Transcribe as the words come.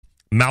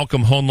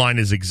Malcolm Hoenlein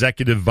is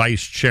Executive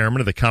Vice Chairman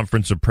of the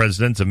Conference of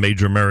Presidents of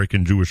Major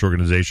American Jewish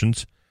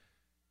Organizations.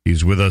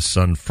 He's with us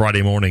on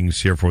Friday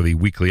mornings here for the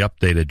weekly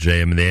update at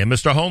JM in the AM.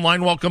 Mr.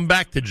 Hoenlein, welcome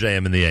back to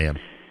JM in the AM.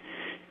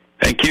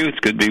 Thank you. It's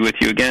good to be with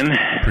you again.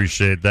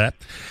 Appreciate that.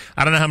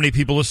 I don't know how many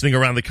people listening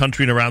around the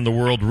country and around the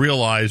world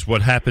realize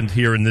what happened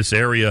here in this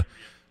area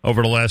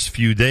over the last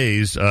few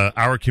days.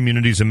 Our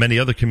communities and many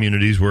other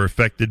communities were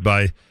affected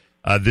by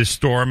this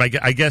storm.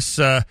 I guess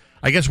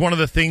one of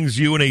the things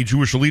you in a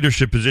Jewish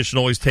leadership position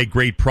always take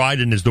great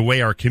pride in is the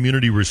way our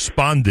community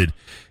responded.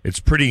 It's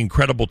pretty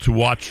incredible to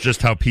watch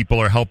just how people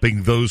are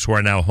helping those who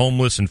are now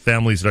homeless and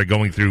families that are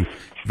going through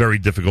very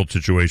difficult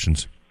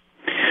situations.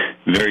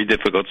 Very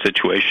difficult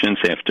situations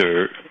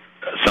after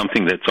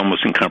something that's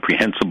almost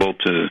incomprehensible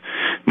to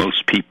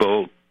most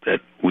people, that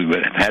we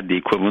would have had the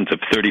equivalent of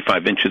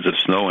 35 inches of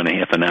snow in a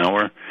half an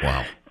hour.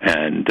 Wow.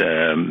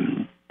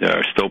 And there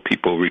are still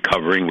people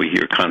recovering. We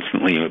hear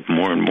constantly of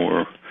more and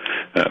more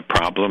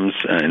problems,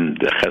 and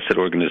the Chesed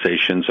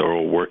organizations are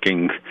all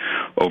working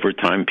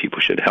overtime. People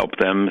should help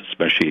them,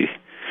 especially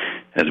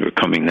as we're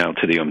coming now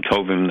to the Yom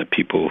Tovim, the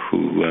people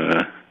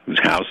whose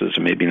houses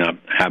are maybe not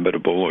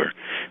habitable or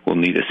will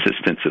need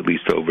assistance at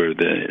least over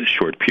the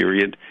short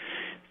period.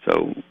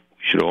 So we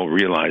should all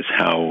realize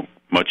how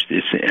much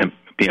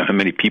how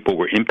many people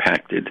were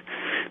impacted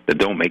that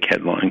don't make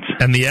headlines.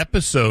 And the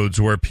episodes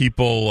where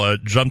people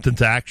jumped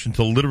into action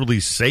to literally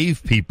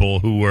save people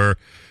who were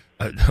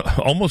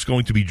almost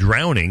going to be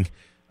drowning,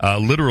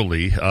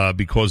 literally,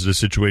 because of the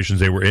situations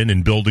they were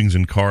in buildings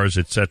and cars,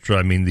 etc.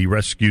 I mean, the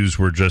rescues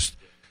were just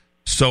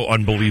so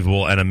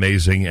unbelievable and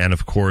amazing. And,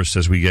 of course,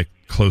 as we get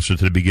closer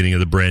to the beginning of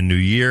the brand new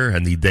year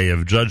and the Day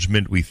of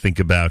Judgment, we think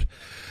about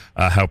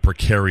how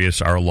precarious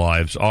our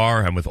lives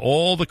are. And with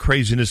all the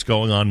craziness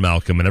going on,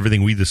 Malcolm, and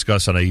everything we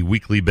discuss on a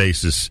weekly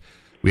basis,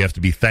 we have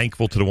to be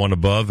thankful to the one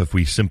above if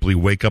we simply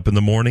wake up in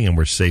the morning and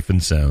we're safe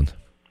and sound.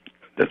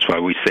 That's why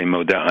we say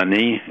Moda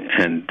Ani,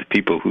 and the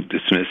people who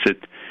dismiss it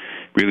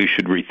really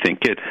should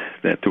rethink it,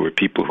 that there were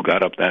people who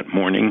got up that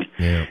morning.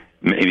 Yeah.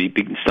 Maybe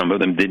some of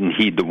them didn't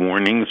heed the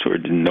warnings or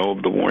didn't know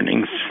of the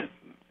warnings,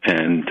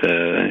 and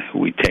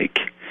we take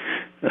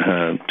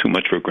too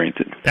much for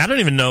granted. I don't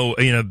even know,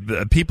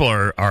 people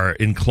are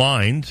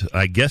inclined,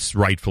 I guess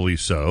rightfully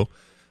so,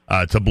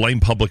 to blame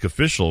public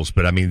officials.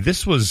 But, I mean,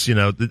 this was,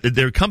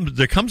 there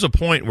comes a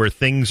point where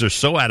things are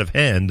so out of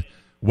hand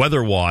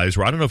weather-wise,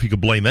 where I don't know if you could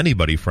blame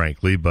anybody,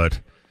 frankly, but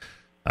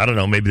I don't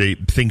know, maybe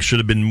things should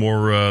have been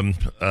more,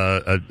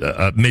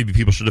 maybe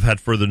people should have had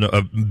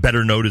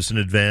better notice in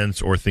advance,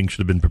 or things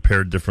should have been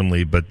prepared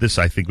differently. But this,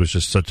 I think, was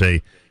just such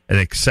an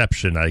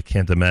exception. I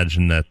can't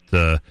imagine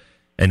that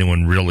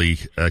anyone really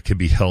could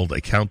be held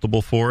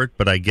accountable for it.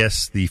 But I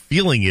guess the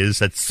feeling is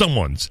that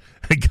someone's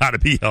got to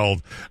be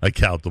held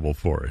accountable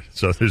for it.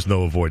 So there's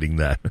no avoiding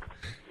that.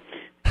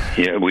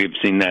 Yeah, we've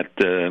seen that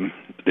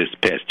this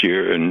past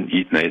year, and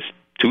it's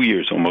 2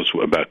 years almost,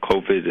 about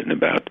COVID and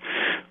about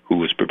who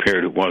was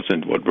prepared, who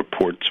wasn't, what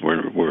reports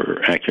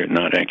were accurate,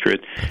 not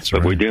accurate. That's but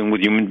right. We're dealing with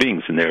human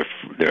beings, and there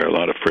are a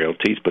lot of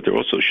frailties, but there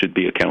also should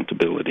be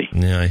accountability.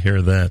 Yeah, I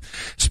hear that.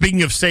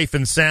 Speaking of safe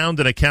and sound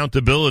and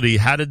accountability,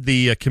 how did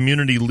the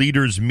community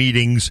leaders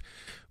meetings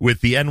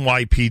with the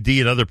NYPD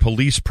and other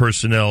police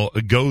personnel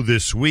go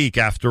this week?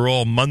 After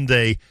all,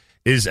 Monday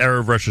is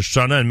Erev Rosh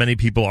Hashanah, and many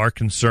people are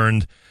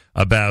concerned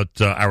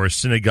about our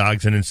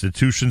synagogues and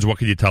institutions. What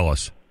can you tell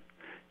us?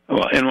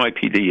 Well,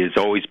 NYPD has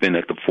always been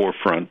at the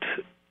forefront,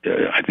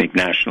 I think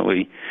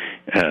nationally,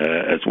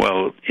 as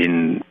well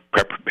in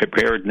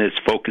preparedness,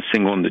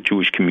 focusing on the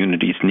Jewish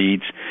community's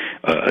needs,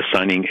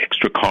 assigning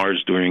extra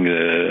cars during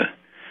the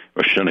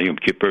Rosh Hashanah, Yom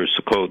Kippur,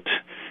 Sukkot,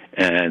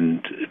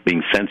 and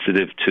being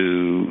sensitive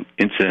to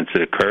incidents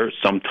that occur.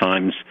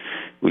 Sometimes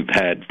we've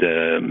had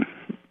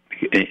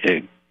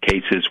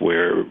cases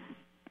where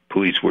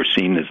police were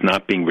seen as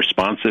not being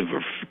responsive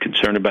or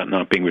concerned about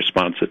not being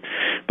responsive,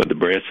 but the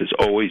brass has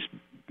always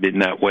been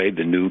that way.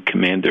 The new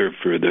commander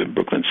for the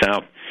Brooklyn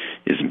South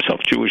is himself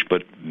Jewish,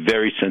 but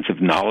very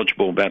sensitive,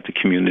 knowledgeable about the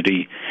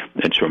community.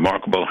 It's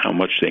remarkable how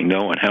much they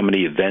know and how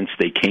many events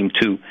they came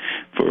to,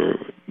 for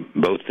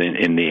both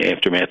in the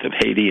aftermath of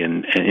Haiti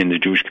and in the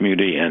Jewish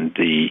community, and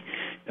the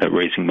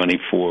raising money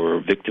for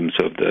victims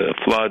of the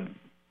flood.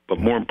 But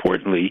more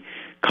importantly,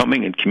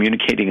 coming and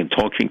communicating and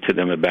talking to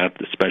them about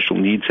the special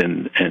needs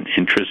and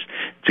interests.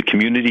 It's a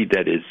community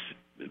that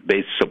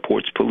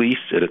supports police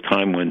at a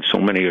time when so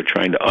many are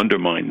trying to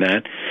undermine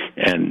that,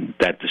 and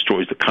that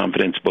destroys the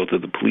confidence both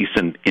of the police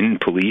and in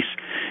police,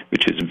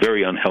 which is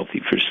very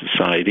unhealthy for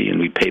society, and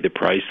we pay the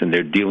price, and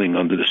they're dealing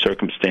under the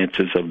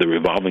circumstances of the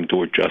revolving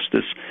door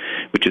justice,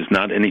 which is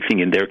not anything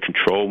in their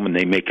control. When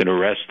they make an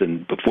arrest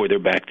and before they're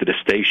back to the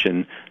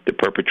station, the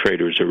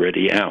perpetrator is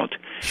already out,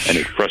 and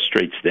it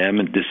frustrates them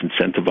and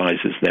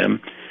disincentivizes them.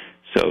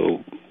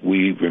 So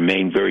we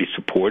remain very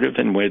supportive,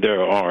 and where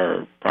there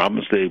are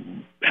problems, they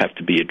have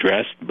to be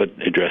addressed, but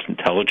addressed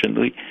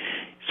intelligently.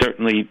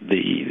 Certainly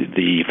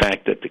the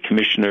fact that the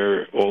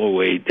commissioner all the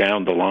way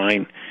down the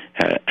line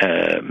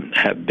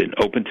have been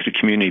open to the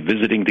community,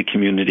 visiting the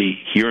community,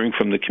 hearing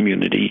from the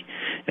community,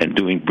 and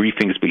doing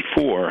briefings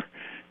before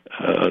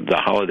all the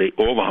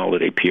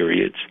holiday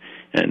periods.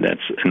 And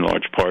that's in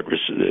large part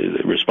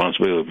the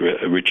responsibility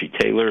of Richie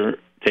Taylor,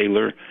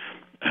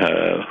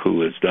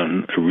 who has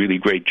done a really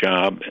great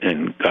job,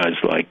 and guys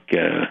like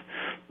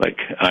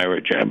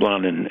Ira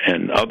Jablon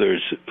and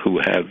others who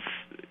have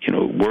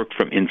worked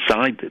from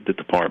inside the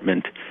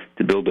department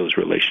to build those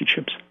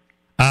relationships.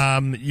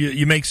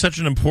 You make such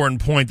an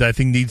important point that I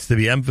think needs to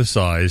be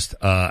emphasized,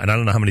 and I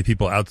don't know how many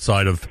people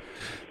outside of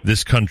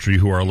this country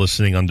who are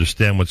listening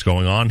understand what's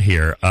going on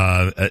here.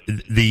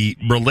 The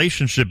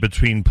relationship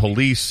between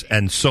police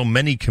and so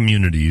many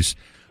communities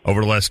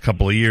over the last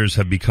couple of years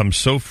have become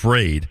so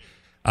frayed.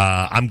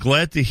 I'm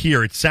glad to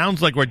hear. It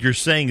sounds like what you're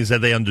saying is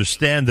that they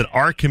understand that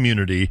our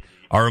community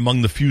are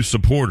among the few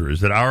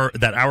supporters, that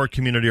our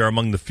community are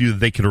among the few that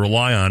they can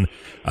rely on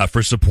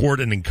for support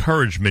and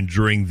encouragement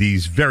during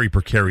these very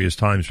precarious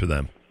times for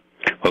them.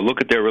 Well,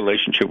 look at their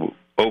relationship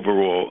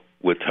overall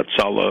with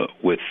Hatzalah,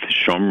 with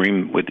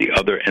Shomrim, with the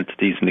other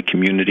entities in the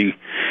community,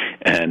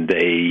 and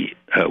they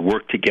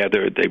work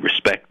together. They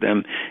respect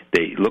them.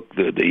 They look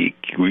the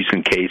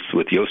recent case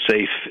with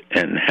Yosef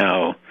and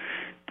how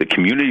the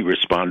community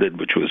responded,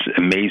 which was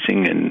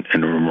amazing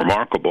and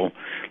remarkable,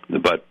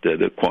 but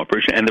the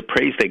cooperation and the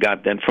praise they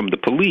got then from the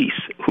police,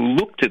 who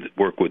look to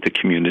work with the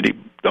community,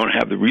 don't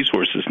have the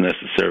resources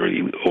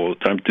necessarily all the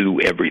time to do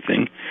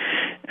everything.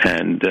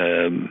 And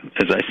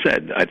as I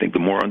said, I think the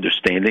more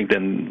understanding,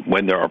 then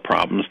when there are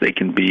problems, they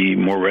can be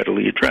more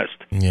readily addressed.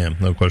 Yeah,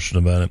 no question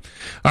about it.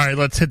 All right,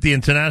 let's hit the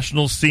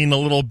international scene a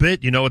little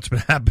bit. You know what's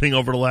been happening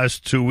over the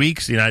last 2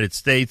 weeks. The United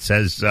States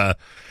has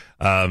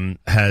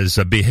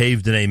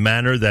behaved in a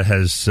manner that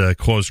has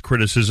caused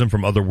criticism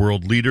from other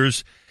world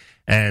leaders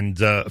and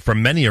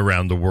from many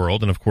around the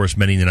world, and of course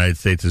many in the United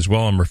States as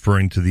well. I'm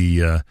referring to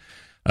the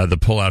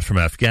pullout from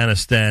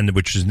Afghanistan,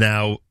 which is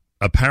now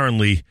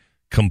apparently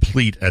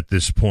complete at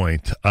this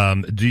point.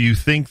 Do you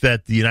think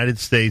that the United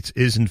States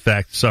is in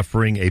fact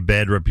suffering a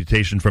bad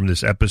reputation from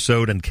this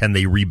episode, and can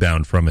they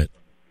rebound from it?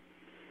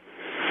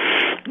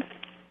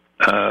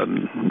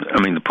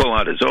 The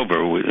pullout is over.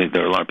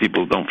 There are a lot of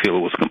people who don't feel it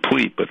was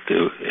complete, but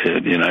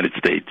the United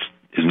States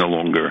is no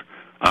longer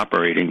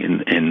operating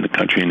in the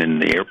country and in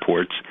the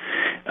airports.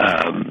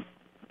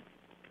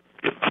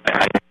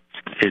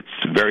 It's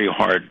very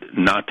hard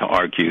not to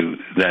argue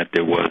that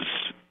there was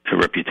a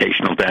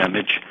reputational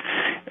damage,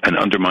 an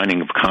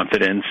undermining of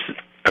confidence,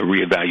 a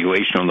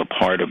reevaluation on the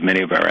part of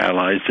many of our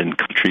allies and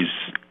countries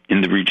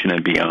in the region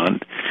and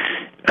beyond,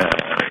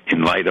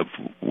 in light of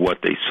what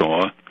they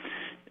saw.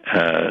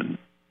 And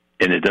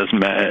it doesn't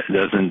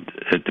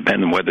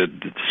depend on whether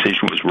the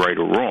decision was right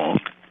or wrong.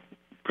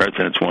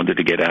 Presidents wanted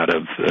to get out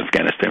of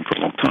Afghanistan for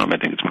a long time. I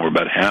think it's more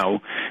about how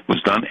it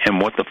was done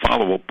and what the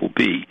follow-up will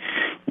be.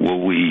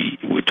 Will we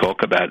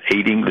talk about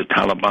aiding the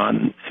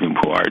Taliban,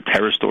 who are a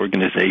terrorist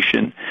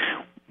organization?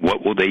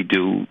 What will they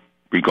do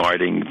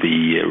regarding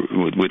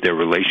with their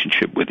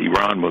relationship with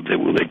Iran? What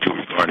will they do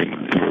regarding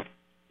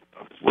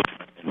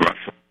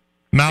Russia?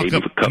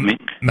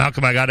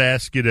 Malcolm, I got to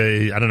ask you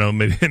to, I don't know,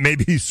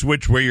 maybe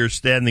switch where you're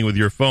standing with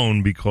your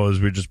phone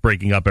because we're just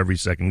breaking up every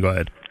second. Go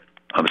ahead.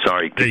 I'm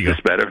sorry. Is this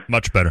better?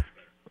 Much better.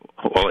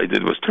 All I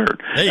did was turn.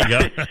 There you go.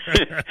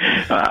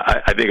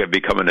 I think I've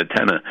become an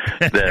antenna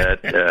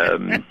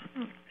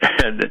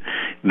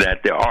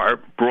that there are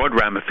broad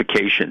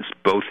ramifications,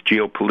 both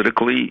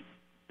geopolitically.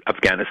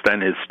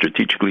 Afghanistan is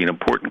strategically an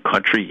important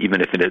country,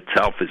 even if it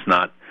itself is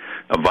not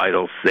a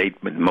vital state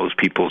in most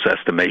people's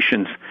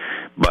estimations.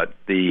 But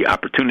the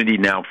opportunity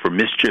now for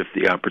mischief,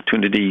 the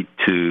opportunity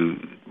to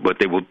what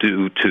they will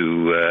do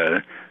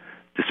to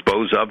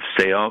dispose of,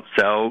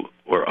 sell,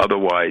 or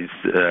otherwise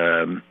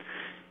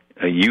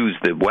use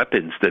the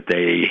weapons that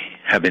they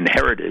have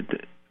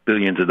inherited,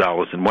 billions of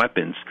dollars in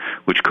weapons,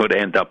 which could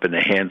end up in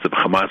the hands of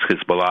Hamas,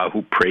 Hezbollah,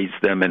 who praise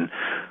them and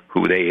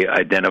who they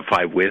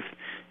identify with,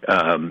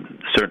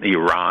 certainly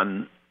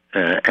Iran,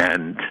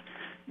 and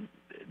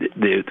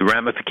the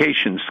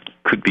ramifications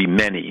could be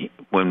many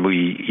when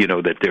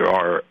that there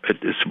are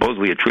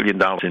supposedly $1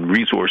 trillion in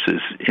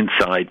resources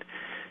inside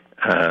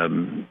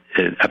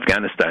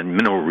Afghanistan,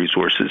 mineral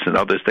resources and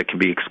others that can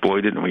be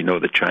exploited, and we know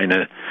that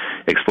China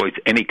exploits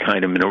any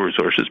kind of mineral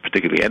resources,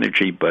 particularly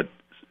energy, but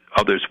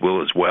others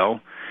will as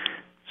well.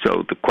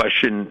 So the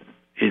question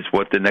is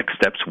what the next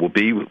steps will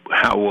be.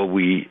 How will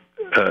we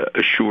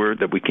assure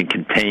that we can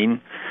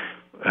contain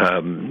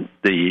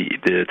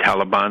the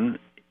Taliban?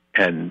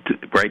 And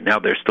right now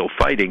they're still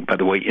fighting, by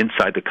the way,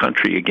 inside the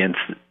country against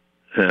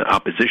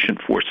opposition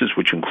forces,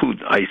 which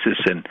include ISIS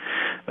and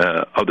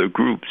other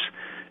groups.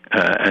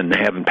 And they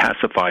haven't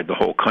pacified the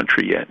whole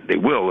country yet. They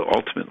will,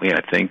 ultimately,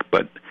 I think,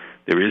 but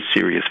there is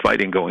serious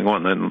fighting going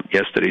on. And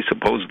yesterday,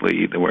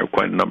 supposedly, there were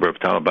quite a number of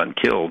Taliban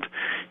killed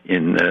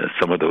in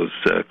some of those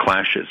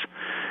clashes.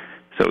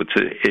 So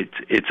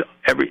it's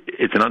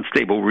an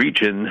unstable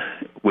region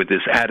with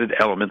this added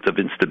element of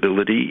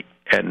instability,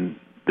 and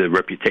the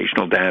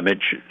reputational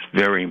damage is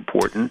very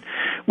important.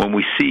 When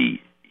we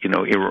see,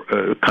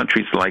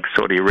 countries like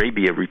Saudi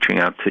Arabia reaching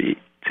out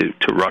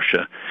to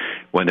Russia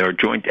when there are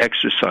joint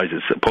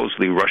exercises,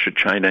 supposedly Russia,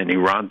 China, and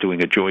Iran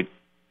doing a joint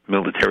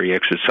military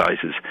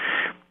exercises,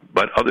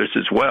 but others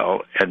as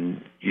well.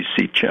 And you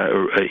see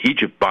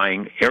Egypt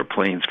buying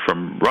airplanes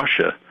from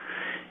Russia.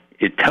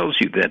 It tells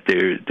you that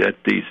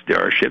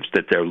there are ships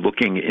that they're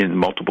looking in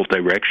multiple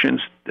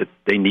directions, that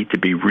they need to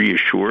be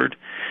reassured.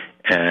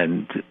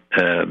 And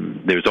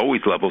there's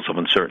always levels of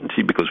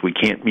uncertainty because we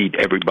can't meet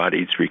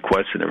everybody's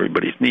requests and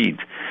everybody's needs.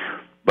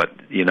 But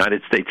the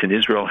United States and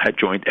Israel had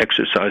joint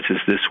exercises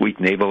this week,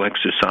 naval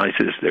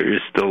exercises. There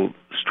is still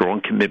strong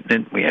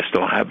commitment. We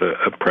still have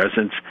a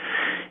presence.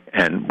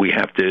 And we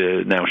have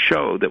to now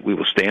show that we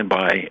will stand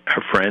by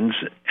our friends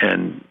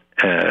and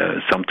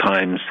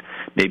sometimes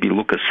maybe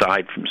look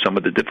aside from some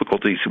of the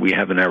difficulties we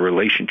have in our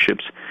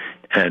relationships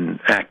and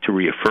act to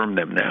reaffirm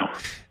them now.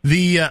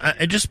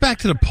 Just back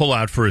to the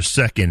pullout for a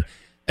second.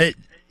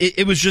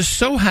 It was just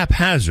so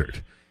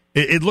haphazard.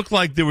 It looked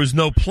like there was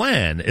no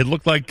plan. It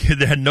looked like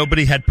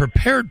nobody had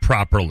prepared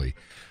properly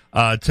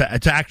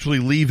to actually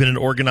leave in an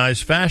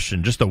organized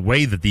fashion. Just the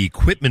way that the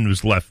equipment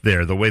was left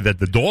there, the way that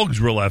the dogs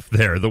were left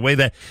there, the way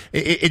that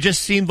it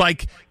just seemed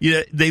like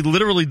they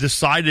literally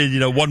decided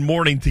one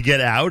morning to get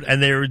out,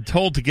 and they were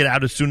told to get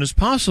out as soon as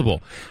possible.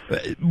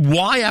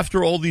 Why,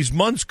 after all these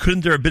months,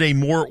 couldn't there have been a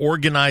more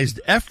organized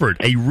effort,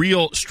 a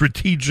real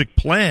strategic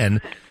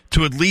plan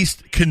to at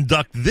least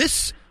conduct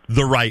this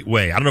the right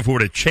way? I don't know if it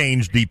would have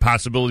changed the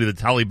possibility of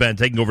the Taliban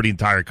taking over the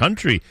entire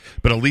country,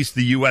 but at least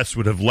the U.S.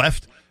 would have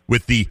left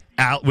with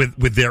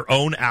with their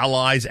own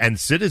allies and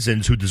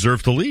citizens who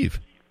deserve to leave.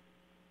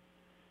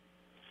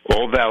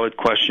 All valid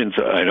questions.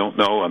 I don't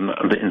know. I'm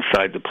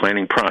inside the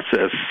planning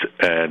process,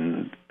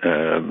 and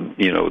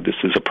this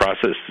is a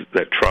process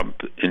that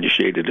Trump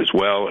initiated as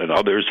well, and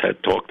others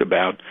had talked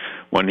about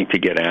wanting to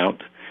get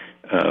out.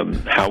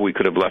 How we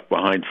could have left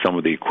behind some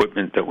of the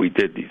equipment that we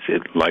did, these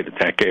light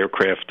attack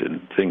aircraft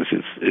and things,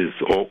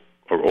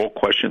 are all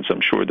questions I'm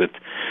sure that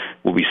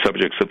will be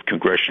subjects of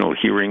congressional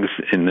hearings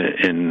in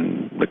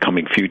the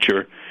coming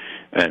future,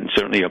 and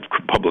certainly of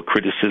public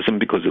criticism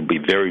because it'll be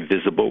very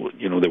visible.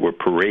 There were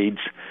parades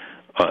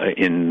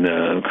in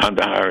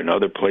Kandahar and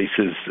other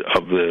places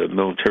of the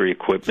military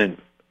equipment,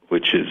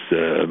 which is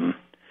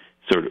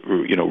sort of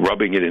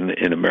rubbing it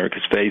in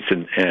America's face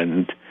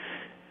and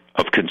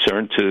of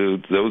concern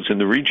to those in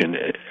the region.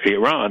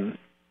 Iran,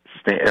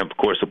 of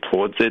course,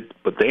 applauds it,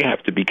 but they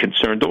have to be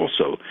concerned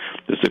also.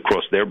 This is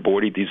across their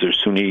border. These are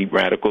Sunni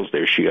radicals.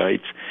 They're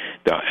Shiites.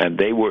 And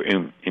they were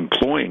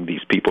employing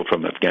these people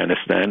from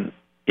Afghanistan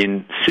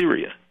in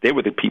Syria. They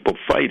were the people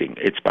fighting.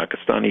 It's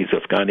Pakistanis,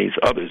 Afghanis,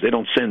 others. They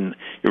don't send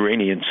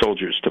Iranian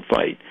soldiers to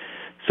fight.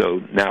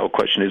 So now the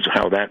question is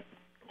how that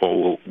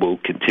all will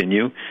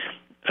continue.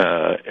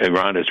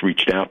 Iran has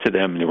reached out to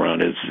them, and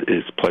Iran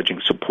is pledging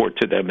support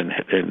to them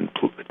and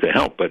to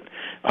help. But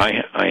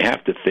I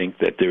have to think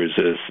that there is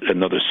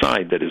another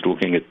side that is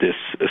looking at this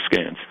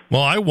askance.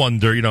 Well, I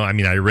wonder,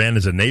 Iran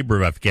is a neighbor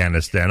of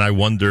Afghanistan. I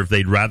wonder if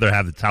they'd rather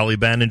have the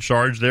Taliban in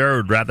charge there or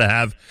would rather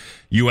have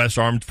U.S.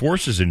 armed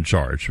forces in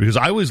charge. Because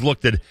I always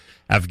looked at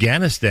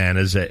Afghanistan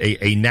as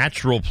a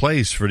natural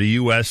place for the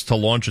U.S. to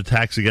launch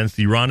attacks against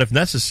Iran if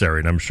necessary.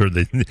 And I'm sure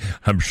that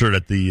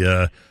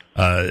the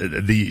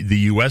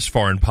U.S.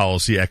 foreign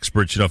policy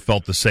experts,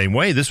 felt the same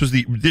way. This was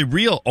the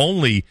real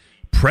only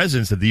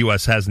presence that the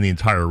U.S. has in the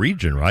entire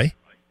region, right?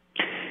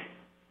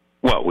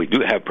 Well, we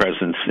do have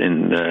presence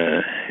in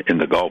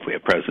the Gulf. We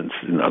have presence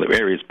in other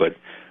areas, but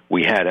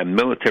we had a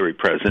military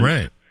presence,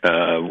 right?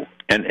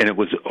 And it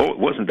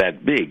wasn't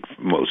that big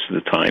most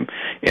of the time.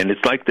 And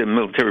it's like the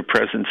military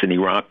presence in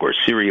Iraq or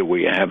Syria,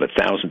 where you have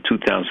 1,000,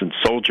 2,000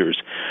 soldiers,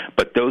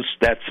 but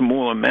that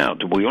small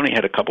amount. We only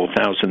had a couple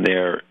thousand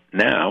there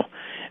now.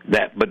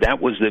 But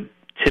that was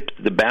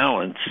the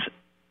balance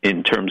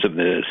in terms of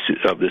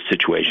the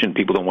situation.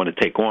 People don't want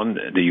to take on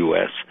the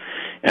U.S.,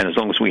 and as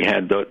long as we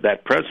had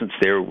that presence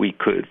there, we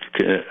could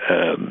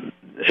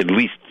at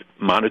least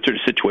monitor the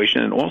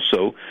situation. And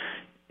also,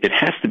 it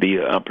has to be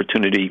an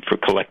opportunity for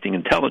collecting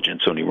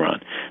intelligence on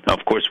Iran. Now,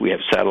 of course, we have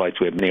satellites.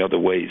 We have many other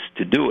ways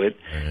to do it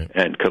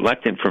and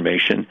collect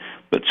information.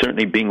 But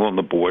certainly, being on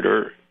the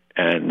border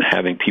and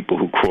having people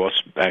who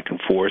cross back and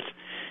forth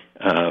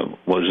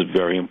was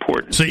very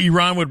important. So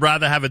Iran would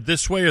rather have it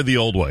this way or the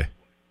old way?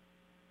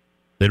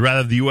 They'd rather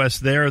have the U.S.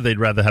 there, or they'd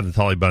rather have the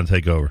Taliban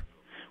take over?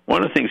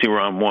 One of the things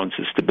Iran wants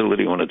is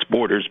stability on its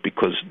borders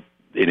because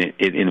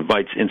it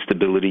invites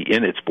instability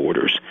in its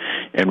borders.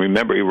 And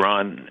remember,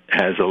 Iran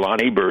has a lot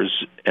of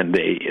neighbors, and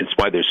it's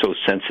why they're so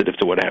sensitive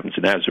to what happens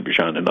in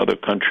Azerbaijan and other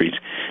countries,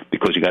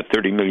 because you got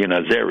 30 million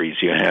Azeris.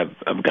 You have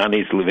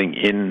Afghanis living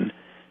in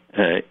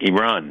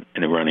Iran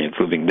and Iranians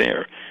living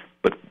there.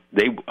 But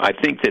I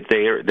think that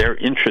their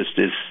interest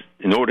is,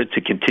 in order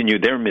to continue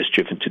their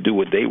mischief and to do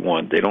what they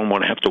want, they don't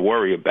want to have to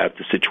worry about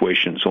the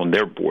situations on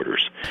their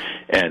borders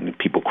and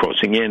people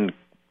crossing in,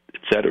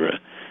 etc.,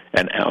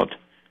 and out.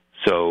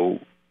 So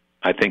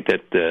I think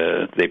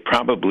that they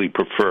probably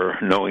prefer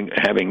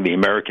having the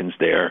Americans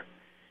there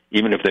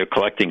even if they're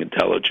collecting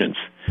intelligence,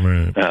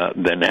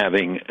 than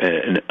having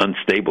an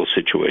unstable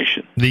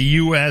situation. The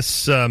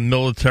U.S.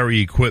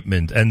 Military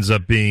equipment ends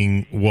up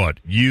being what?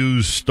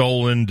 Used,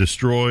 stolen,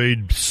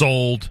 destroyed,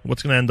 sold?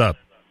 What's going to end up?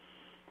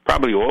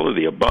 Probably all of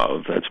the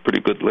above. That's a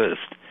pretty good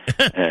list.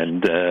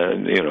 And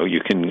you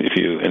can,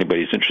 if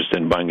anybody's interested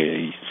in buying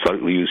a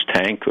slightly used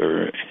tank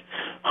or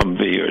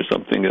Humvee or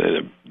something,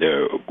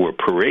 there were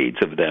parades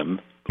of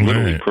them,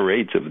 literally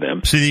parades of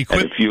them.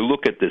 And if you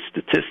look at the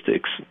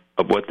statistics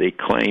of what they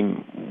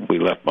claim we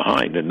left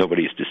behind, and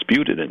nobody's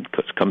disputed it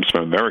because it comes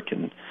from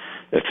American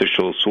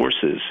official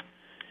sources,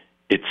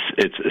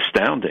 it's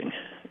astounding.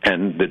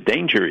 And the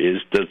danger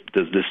is, does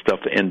this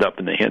stuff end up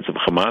in the hands of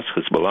Hamas,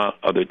 Hezbollah,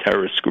 other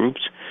terrorist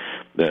groups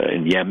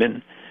in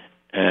Yemen?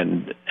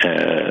 And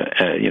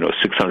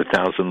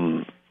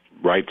 600,000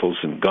 rifles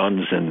and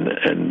guns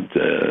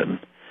and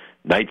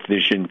night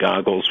vision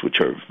goggles,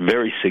 which are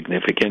very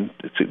significant.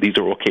 These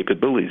are all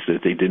capabilities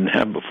that they didn't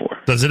have before.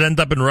 Does it end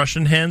up in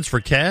Russian hands for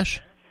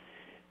cash?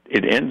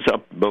 It ends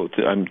up both.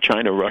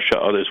 China, Russia,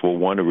 others will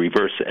want to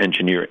reverse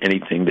engineer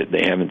anything that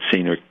they haven't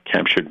seen or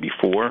captured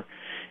before,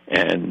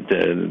 and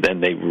then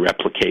they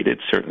replicate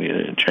it. Certainly,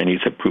 the Chinese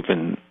have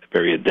proven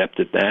very adept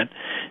at that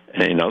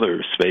in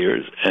other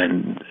spheres.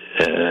 And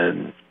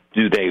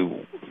do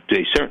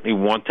they certainly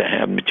want to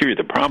have material?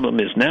 The problem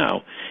is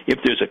now, if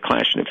there's a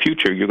clash in the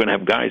future, you're going to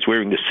have guys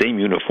wearing the same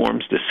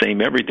uniforms, the same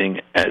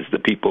everything as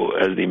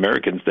the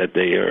Americans that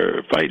they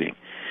are fighting,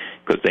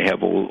 because they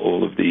have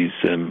all of these,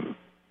 the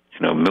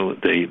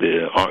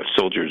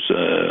soldiers'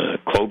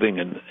 clothing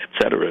and et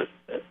cetera.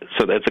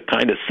 So that's a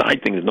kind of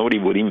side thing that nobody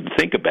would even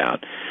think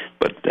about,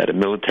 but that a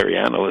military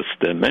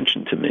analyst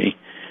mentioned to me.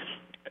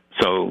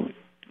 So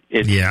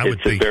it's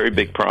a very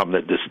big problem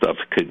that this stuff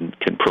can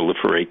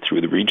proliferate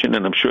through the region,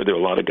 and I'm sure there are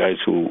a lot of guys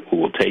who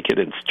will take it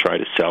and try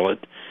to sell it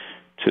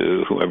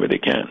to whoever they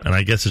can. And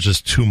I guess it's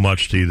just too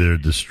much to either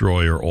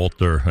destroy or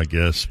alter, I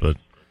guess. But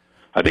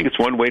I think it's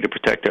one way to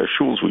protect our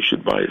shuls. We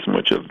should buy as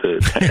much of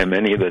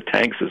many of the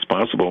tanks as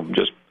possible and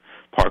just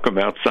park them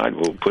outside.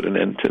 We'll put an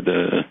end to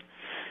the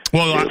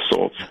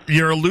assaults.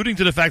 You're alluding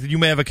to the fact that you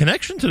may have a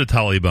connection to the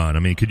Taliban. I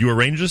mean, could you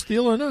arrange this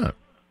deal or not?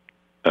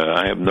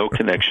 I have no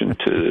connection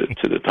to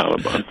the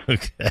Taliban.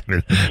 Okay.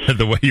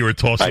 The way you were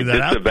tossing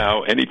that out. I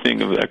disavow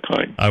anything of that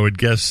kind. I would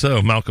guess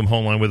so. Malcolm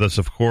Hoenlein with us,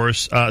 of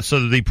course.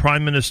 So the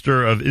Prime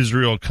Minister of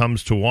Israel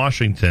comes to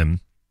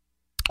Washington.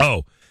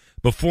 Oh,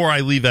 before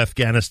I leave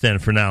Afghanistan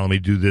for now, let me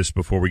do this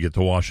before we get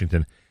to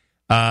Washington.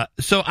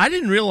 So I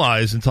didn't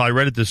realize until I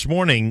read it this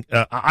morning,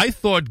 I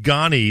thought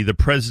Ghani, the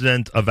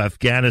president of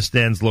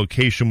Afghanistan's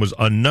location, was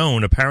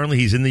unknown. Apparently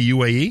he's in the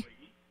UAE.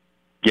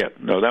 Yeah,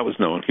 no, that was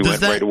known. He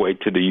went right away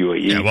to the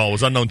UAE. Yeah, well, it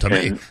was unknown to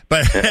me.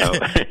 But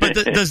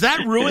does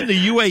that ruin the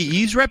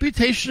UAE's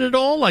reputation at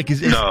all? Like,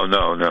 No.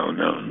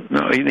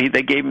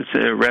 They gave him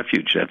a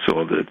refuge. That's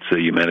all. It's a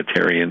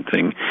humanitarian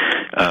thing.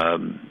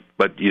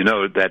 But you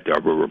know that there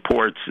were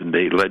reports, and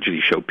they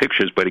allegedly show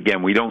pictures. But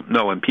again, we don't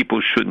know, and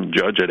people shouldn't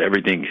judge that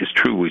everything is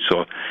true. We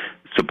saw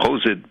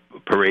supposed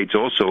parades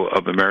also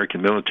of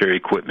American military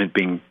equipment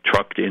being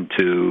trucked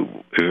into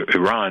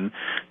Iran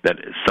that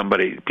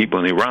people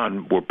in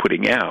Iran were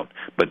putting out.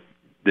 But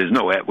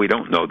we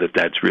don't know that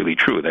that's really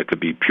true. That could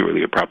be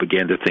purely a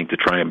propaganda thing to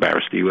try and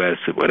embarrass the U.S.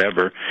 or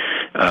whatever,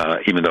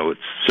 even though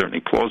it's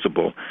certainly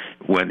plausible.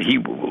 When he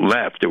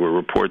left, there were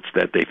reports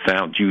that they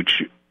found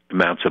huge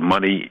amounts of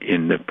money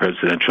in the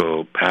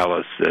presidential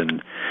palace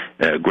and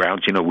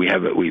grounds. You know, we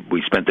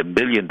spent $1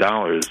 billion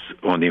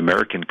on the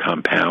American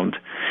compound,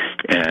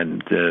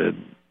 and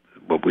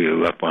what we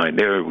left behind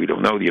there, we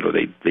don't know. You know,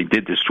 they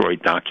did destroy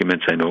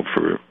documents, I know,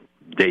 for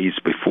days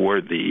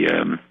before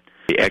the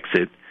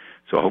exit.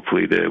 So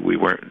hopefully we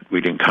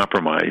didn't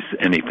compromise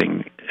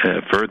anything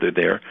further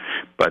there.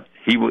 But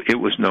it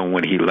was known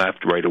when he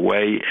left right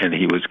away, and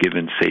he was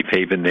given safe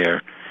haven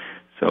there.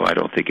 So I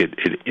don't think it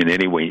in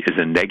any way is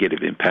a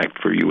negative impact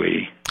for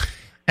UAE.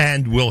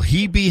 And will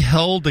he be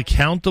held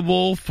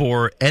accountable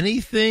for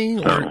anything?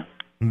 No. Or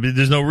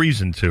there's no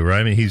reason to, right?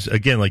 I mean, he's,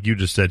 again, like you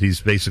just said, he's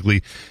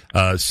basically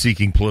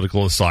seeking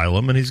political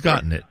asylum, and he's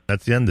gotten it.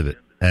 That's the end of it.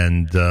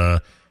 And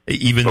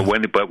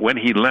But when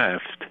he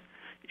left,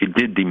 it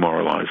did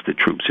demoralize the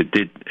troops. It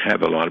did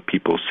have a lot of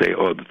people say,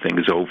 oh, the thing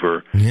is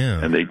over,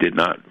 and they did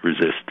not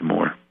resist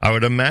more. I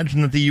would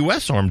imagine that the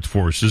U.S. Armed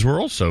Forces were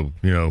also,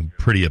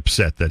 pretty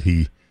upset that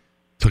he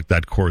took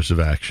that course of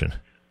action.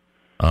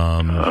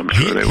 I'm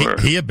sure they were.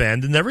 He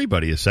abandoned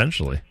everybody,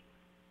 essentially.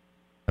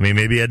 I mean,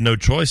 maybe he had no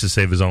choice to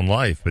save his own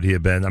life, but he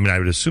abandoned. I mean, I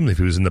would assume if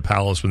he was in the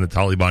palace when the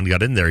Taliban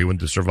got in there, he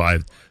wouldn't have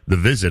survived the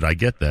visit. I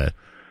get that.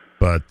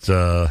 But,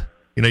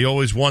 you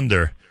always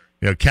wonder,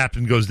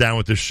 captain goes down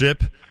with the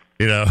ship.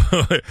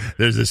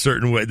 There's a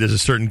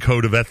certain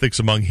code of ethics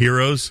among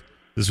heroes.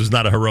 This was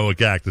not a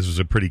heroic act. This was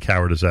a pretty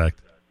cowardice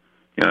act.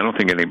 Yeah, I don't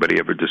think anybody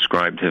ever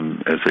described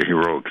him as a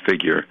heroic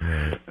figure,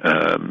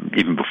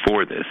 even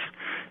before this.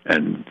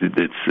 And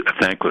it's a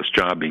thankless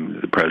job being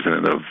the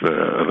president of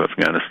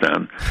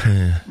Afghanistan.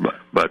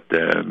 But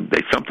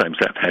they sometimes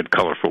have had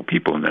colorful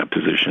people in that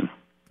position.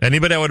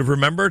 Anybody I would have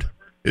remembered?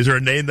 Is there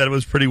a name that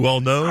was pretty well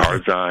known?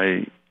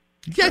 Karzai.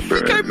 Yeah, I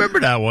think I remember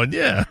that one,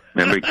 yeah.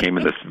 Remember he came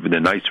in the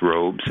nice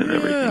robes and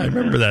everything. Yeah, I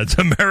remember that. It's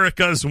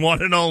America's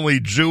one and only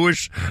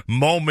Jewish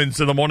Moments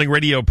in the Morning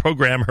radio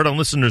program, heard on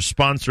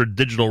listeners-sponsored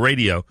digital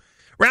radio.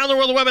 Around the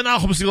world, the web at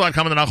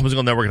NachumSegal.com and the Nachum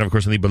Segal Network, and, of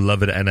course, on the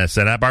beloved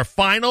NSN app. Our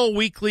final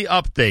weekly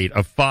update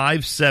of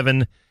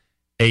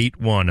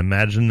 5781.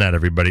 Imagine that,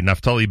 everybody.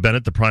 Naftali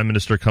Bennett, the Prime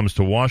Minister, comes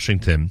to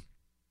Washington.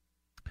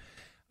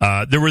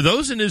 There were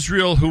those in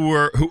Israel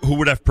who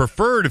would have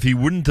preferred if he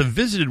wouldn't have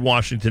visited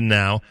Washington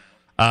now.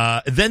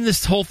 Then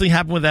this whole thing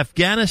happened with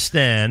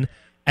Afghanistan,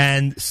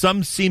 and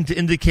some seem to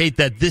indicate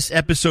that this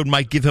episode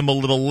might give him a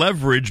little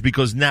leverage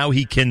because now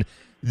he can,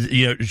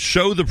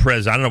 show the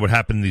president. I don't know what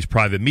happened in these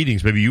private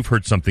meetings. Maybe you've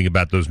heard something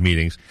about those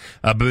meetings.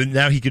 But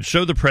now he could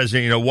show the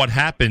president, what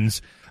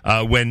happens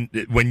when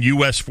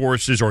U.S.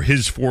 forces or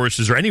his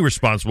forces or any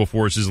responsible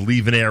forces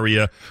leave an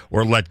area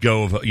or let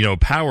go of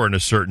power in a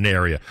certain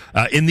area.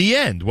 In the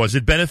end, was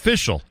it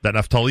beneficial that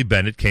Naftali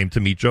Bennett came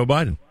to meet Joe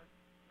Biden?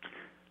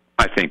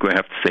 I think we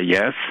have to say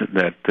yes,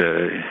 that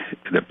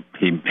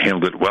he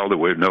handled it well. There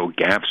were no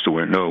gaps, there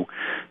were no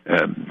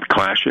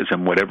clashes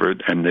and whatever,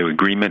 and the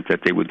agreement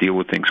that they would deal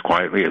with things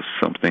quietly is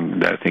something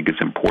that I think is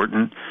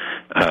important.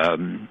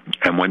 And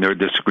when there are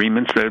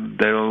disagreements,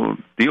 they'll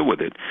deal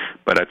with it.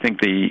 But I think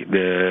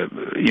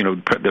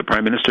the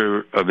Prime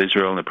Minister of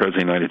Israel and the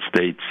President of the United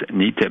States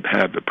need to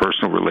have a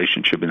personal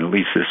relationship in at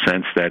least the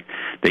sense that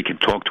they can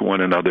talk to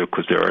one another,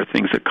 because there are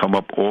things that come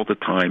up all the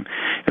time,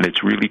 and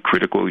it's really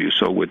critical. You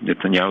saw with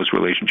Netanyahu's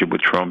relationship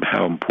with Trump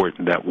how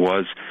important that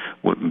was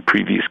in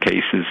previous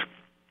cases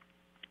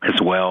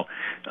as well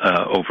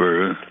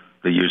over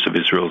the years of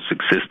Israel's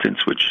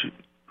existence, which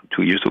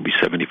 2 years will be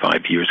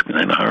 75 years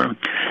in Haram,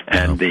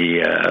 and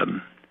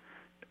the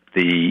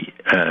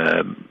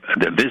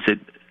visit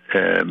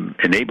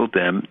enabled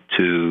them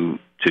to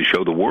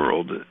show the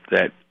world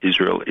that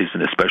Israel is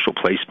in a special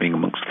place, being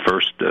amongst the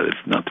first, if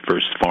not the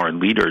first, foreign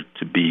leader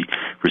to be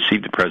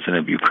received. The president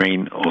of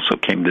Ukraine also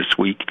came this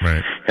week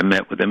and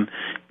met with him.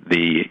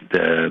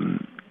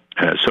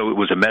 So it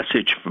was a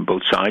message from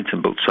both sides,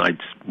 and both sides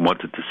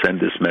wanted to send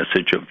this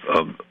message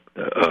of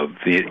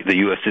the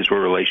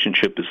U.S.-Israel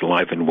relationship is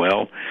alive and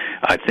well.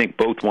 I think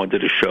both wanted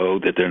to show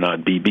that they're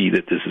not Bibi,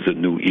 that this is a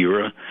new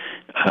era.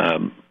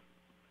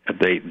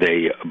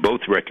 They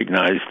both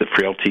recognize the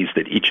frailties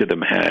that each of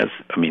them has.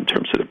 I mean, in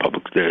terms of the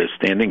public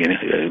standing,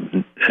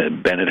 and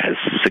Bennett has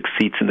 6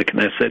 seats in the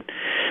Knesset,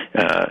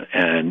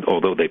 and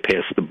although they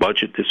passed the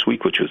budget this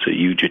week, which was a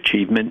huge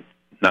achievement,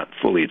 not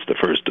fully, it's the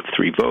first of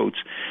 3 votes,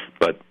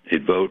 but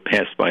it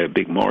passed by a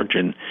big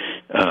margin,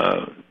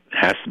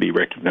 has to be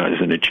recognized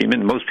as an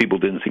achievement. Most people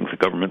didn't think the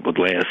government would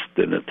last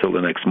until the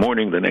next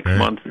morning, the next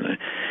month.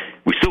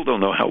 We still don't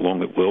know how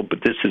long it will,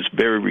 but this is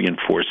very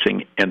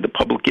reinforcing, and the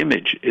public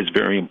image is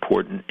very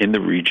important in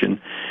the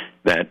region,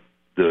 that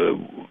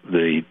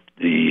the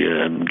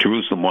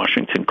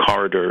Jerusalem-Washington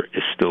corridor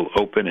is still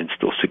open and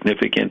still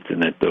significant,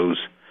 and that those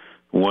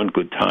who want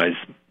good ties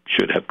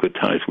should have good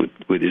ties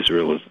with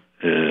Israel,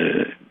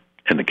 and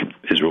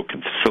Israel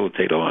can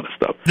facilitate a lot of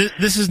stuff.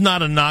 This is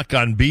not a knock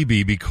on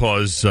Bibi,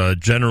 because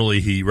generally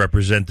he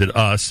represented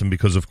us, and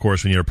because, of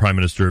course, when you're Prime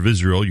Minister of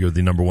Israel, you're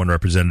the number one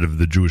representative of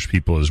the Jewish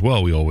people as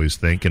well, we always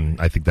think, and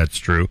I think that's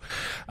true.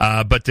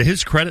 But to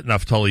his credit,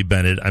 Naftali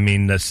Bennett, I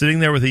mean, sitting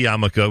there with a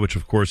yarmulke, which,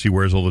 of course, he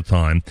wears all the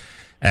time,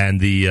 and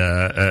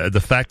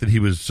the fact that he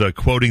was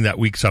quoting that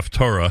week's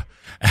Haftorah,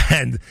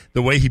 and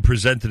the way he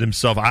presented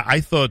himself,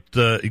 I thought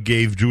it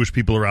gave Jewish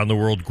people around the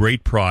world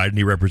great pride, and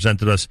he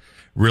represented us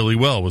really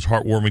well. It was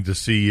heartwarming to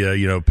see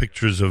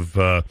pictures of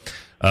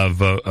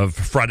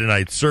Friday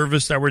night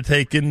service that were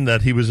taken,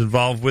 that he was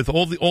involved with.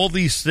 All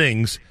these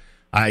things,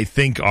 I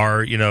think,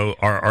 are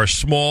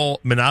small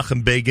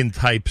Menachem Begin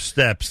type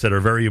steps that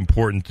are very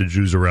important to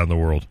Jews around the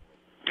world.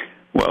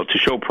 Well, to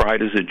show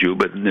pride as a Jew,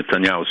 but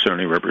Netanyahu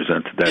certainly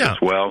represented that as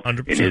well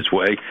 100%. In his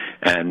way,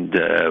 and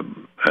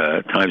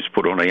times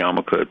put on a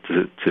yarmulke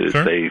to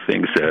say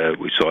things.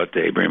 We saw at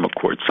the Abraham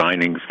Accord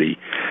signings the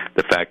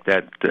fact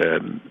that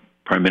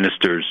prime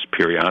ministers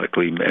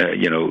periodically,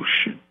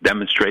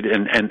 demonstrate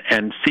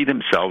and see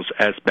themselves,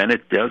 as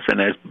Bennett does and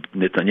as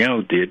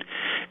Netanyahu did,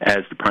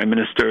 as the prime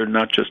minister,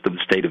 not just of the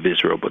state of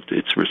Israel, but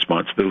its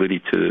responsibility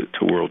to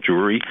world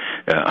Jewry.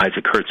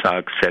 Isaac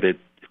Herzog said it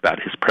about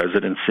his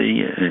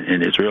presidency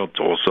in Israel. It's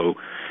also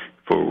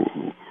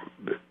for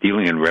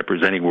dealing and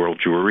representing world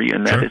Jewry,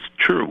 and that is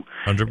true.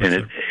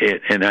 100%.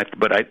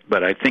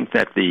 But I think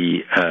that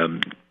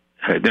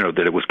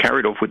that it was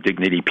carried off with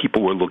dignity.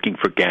 People were looking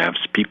for gaffes.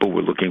 People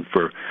were looking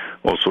for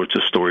all sorts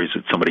of stories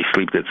that somebody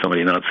slept, that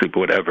somebody not sleep,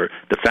 whatever.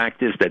 The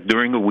fact is that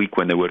during a week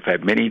when they would have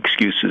had many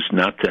excuses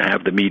not to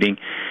have the meeting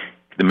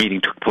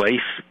took place.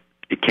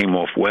 It came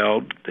off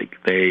well.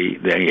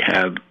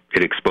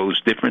 It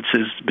exposed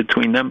differences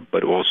between them,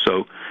 but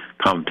also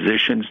common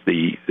positions.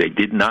 They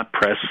did not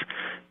press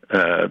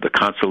the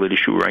consulate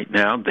issue right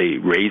now. They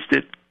raised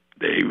it.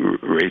 They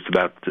raised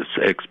about this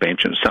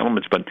expansion of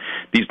settlements, but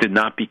these did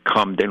not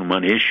become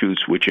denouement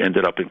issues, which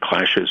ended up in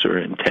clashes or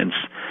intense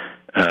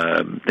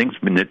things.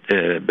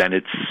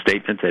 Bennett's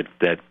statement that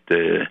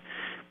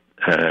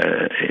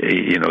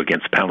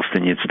against the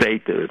Palestinian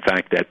state, the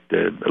fact that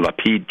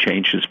Lapid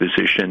changed his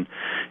position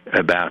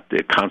about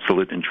the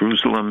consulate in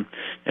Jerusalem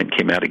and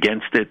came out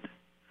against it,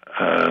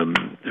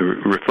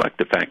 reflect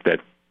the fact that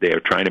they are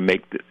trying to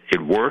make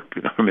it work, the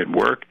government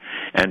work,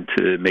 and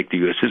to make the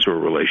U.S.-Israel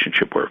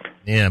relationship work.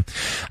 Yeah.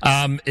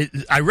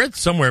 I read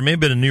somewhere,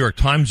 maybe in a New York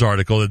Times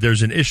article, that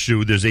there's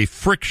a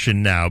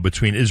friction now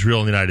between Israel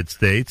and the United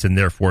States, and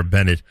therefore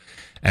Bennett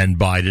and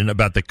Biden,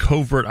 about the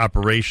covert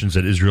operations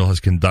that Israel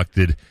has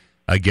conducted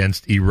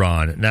against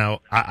Iran.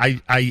 Now,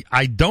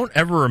 I don't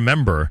ever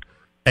remember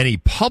any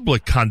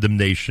public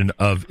condemnation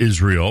of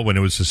Israel when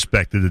it was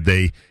suspected that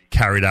they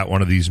carried out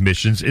one of these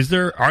missions.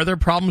 Are there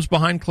problems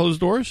behind closed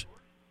doors?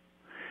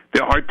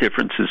 There are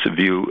differences of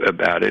view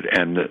about it,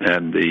 and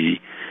the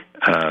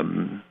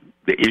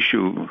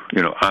issue,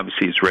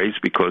 obviously is raised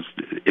because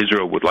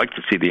Israel would like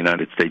to see the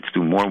United States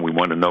do more, and we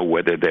want to know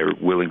whether they're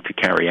willing to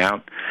carry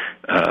out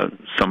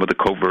some of the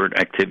covert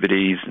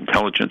activities,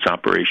 intelligence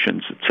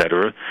operations,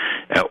 etc.,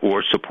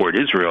 or support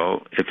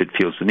Israel if it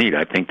feels the need.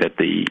 I think that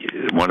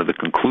one of the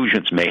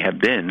conclusions may have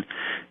been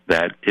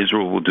that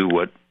Israel will do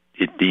what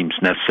it deems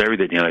necessary,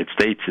 that the United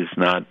States is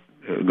not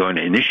going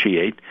to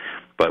initiate,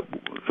 but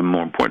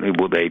more importantly,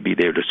 will they be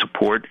there to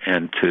support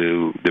and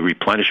to the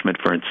replenishment,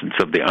 for instance,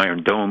 of the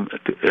Iron Dome,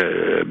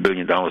 $1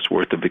 billion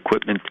worth of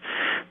equipment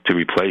to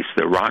replace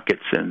the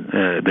rockets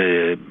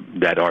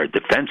that are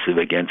defensive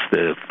against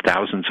the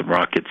thousands of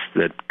rockets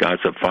that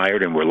Gaza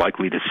fired, and we're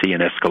likely to see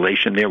an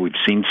escalation there. We've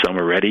seen some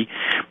already.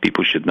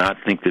 People should not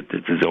think that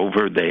this is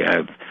over.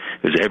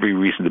 There's every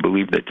reason to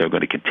believe that they're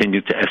going to continue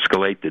to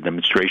escalate the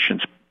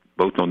demonstrations,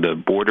 both on the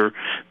border,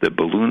 the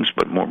balloons,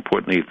 but more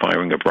importantly,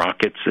 firing of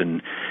rockets,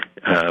 and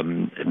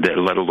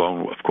let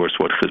alone, of course,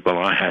 what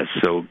Hezbollah has.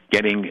 So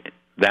getting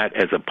that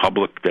as a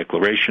public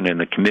declaration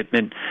and a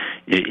commitment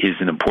is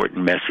an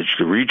important message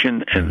to the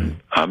region,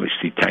 and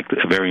obviously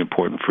very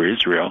important for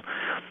Israel.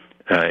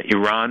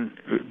 Iran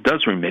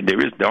does remain.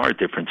 There are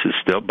differences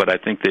still, but I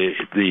think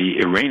the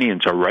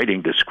Iranians are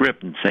writing the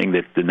script and saying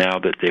that now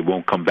that they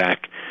won't come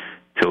back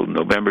till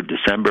November,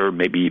 December,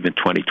 maybe even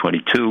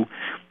 2022.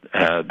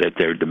 That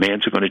their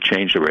demands are going to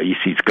change. The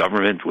Raisi's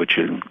government, which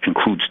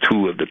includes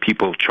two of the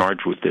people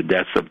charged with the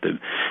deaths of the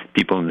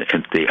people in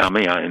the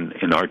AMIA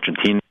in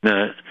Argentina,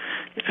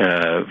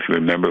 if you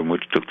remember,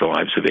 which took the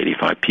lives of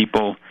 85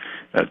 people.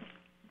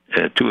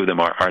 Two of them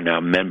are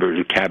now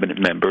cabinet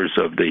members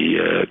of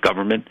the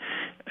government.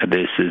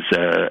 This is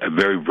a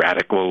very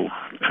radical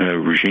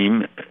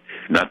regime.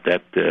 Not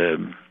that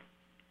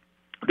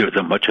there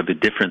isn't much of a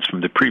difference from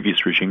the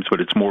previous regimes,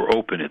 but it's more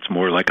open. It's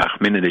more like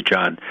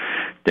Ahmadinejad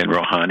than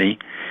Rouhani.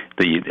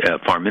 The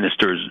foreign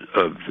minister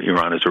of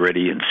Iran is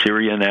already in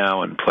Syria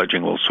now and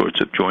pledging all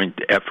sorts of joint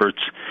efforts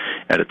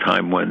at a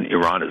time when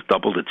Iran has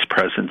doubled its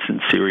presence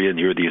in Syria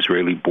near the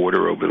Israeli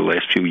border over the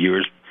last few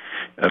years,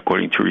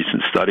 according to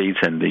recent studies.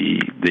 And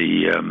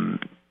the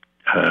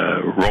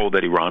role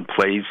that Iran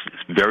plays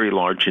is very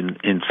large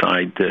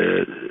inside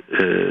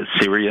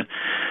Syria.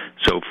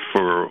 So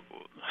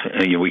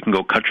we can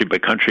go country by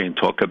country and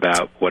talk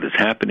about what is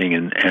happening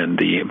and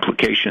the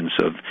implications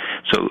of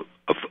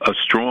a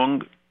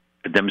strong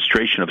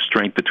demonstration of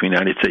strength between the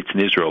United States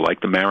and Israel, like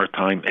the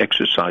maritime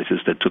exercises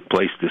that took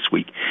place this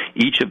week.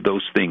 Each of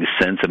those things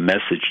sends a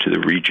message to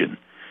the region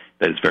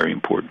that is very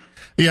important.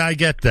 Yeah, I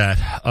get that.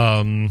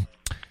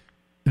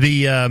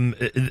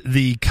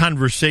 The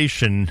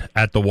conversation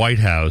at the White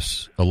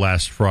House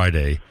last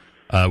Friday,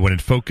 when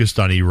it focused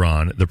on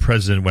Iran, the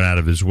president went out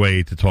of his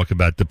way to talk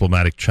about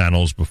diplomatic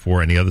channels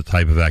before any other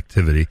type of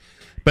activity.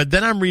 But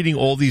then I'm reading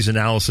all these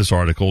analysis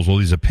articles, all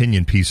these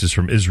opinion pieces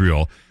from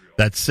Israel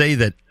that say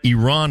that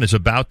Iran is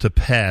about to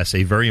pass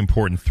a very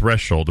important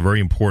threshold, a very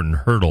important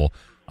hurdle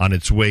on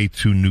its way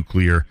to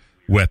nuclear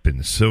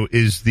weapons. So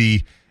is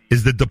the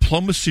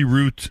diplomacy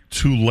route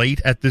too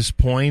late at this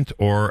point,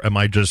 or am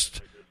I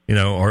just,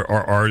 or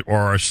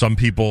are some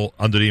people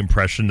under the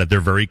impression that they're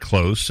very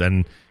close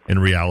and in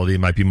reality it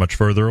might be much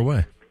further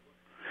away?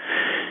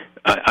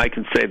 I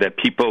can say that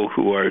people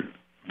who are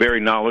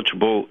very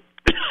knowledgeable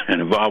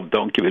and involved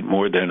don't give it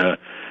more than a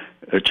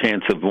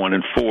chance of 1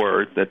 in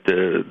 4 that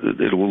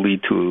it will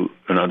lead to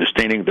an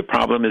understanding. The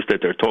problem is that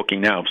they're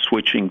talking now of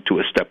switching to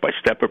a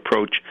step-by-step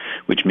approach,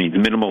 which means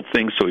minimal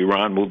things. So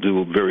Iran will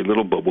do very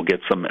little, but will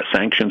get some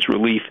sanctions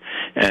relief.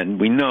 And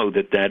we know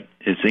that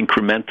is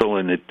incremental,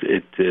 and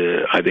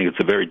I think it's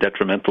a very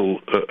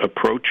detrimental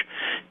approach,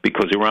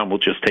 because Iran will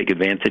just take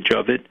advantage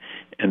of it.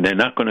 And they're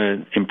not going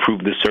to improve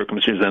the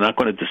circumstances. They're not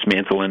going to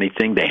dismantle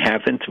anything. They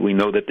haven't. We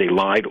know that they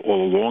lied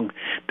all along.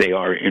 They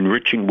are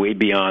enriching way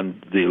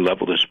beyond the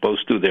level they're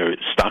supposed to. They're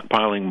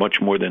stockpiling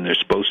much more than they're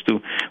supposed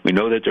to. We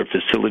know that there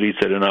are facilities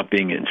that are not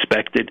being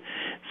inspected.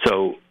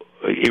 So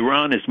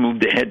Iran has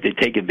moved ahead. They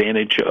take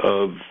advantage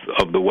of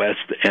the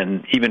West,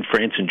 and even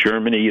France and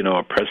Germany,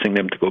 are pressing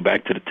them to go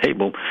back to the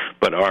table,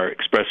 but are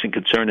expressing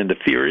concern. And the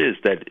fear is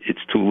that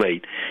it's too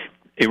late.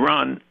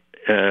 Iran,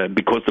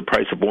 because the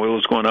price of oil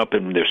has gone up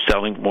and they're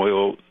selling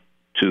oil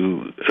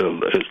to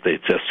they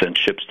just sent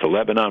ships to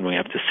Lebanon. We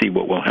have to see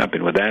what will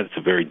happen with that. It's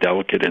a very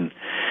delicate and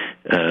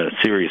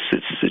serious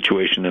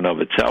situation in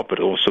of itself. But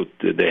also,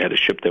 they had a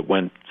ship that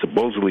went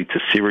supposedly to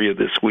Syria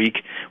this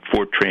week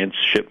for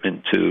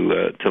transshipment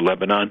to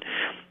Lebanon.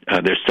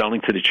 They're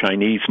selling to the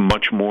Chinese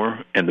much more,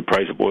 and the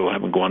price of oil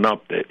haven't gone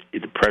up. The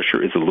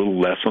pressure is a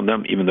little less on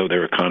them, even though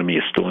their economy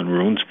is still in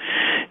ruins.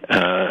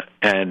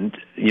 And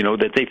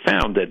that they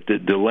found that the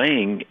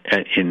delaying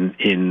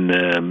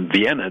in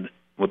Vienna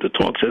with the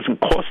talks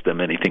doesn't cost them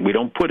anything. We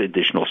don't put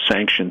additional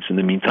sanctions in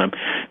the meantime.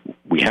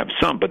 We have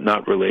some, but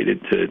not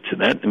related to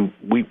that. And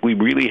we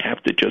really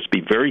have to just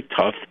be very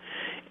tough.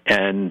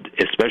 And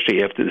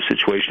especially after the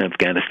situation in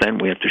Afghanistan,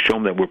 we have to show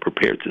them that we're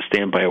prepared to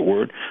stand by our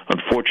word.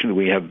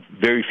 Unfortunately, we have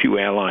very few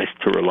allies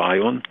to rely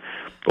on,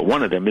 but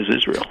one of them is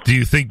Israel. Do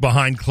you think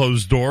behind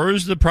closed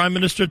doors the Prime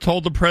Minister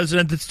told the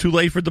President it's too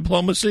late for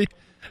diplomacy?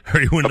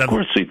 Of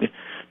course,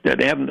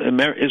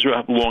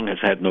 Israel long has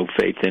had no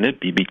faith in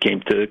it. Bibi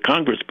came to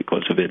Congress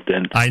because of it.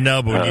 And I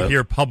know, but when you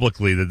hear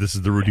publicly that this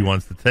is the route he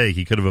wants to take,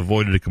 he could have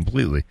avoided it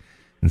completely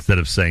instead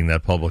of saying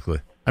that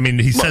publicly. I mean,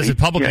 he says it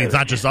publicly. Yeah. It's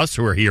not just us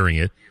who are hearing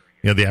it.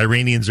 The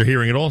Iranians are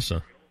hearing it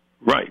also.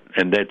 Right,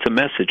 and that's a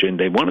message, and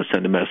they want to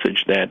send a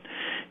message that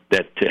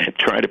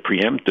try to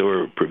preempt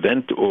or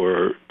prevent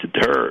or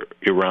deter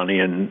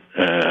Iranian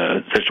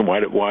session.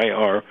 Why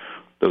are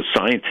those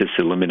scientists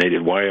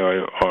eliminated? Why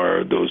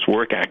are those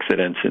work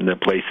accidents in the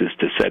places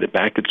to set it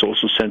back? It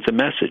also sends a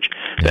message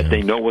that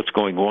they know what's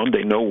going on,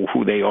 they know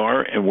who they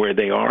are and where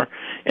they are,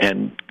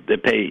 and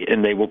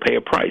they will pay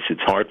a price. It's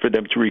hard for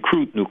them to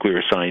recruit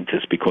nuclear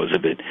scientists because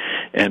of it,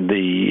 and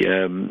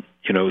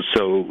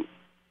so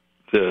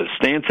the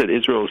stance that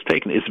Israel has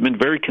taken has been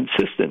very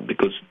consistent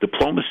because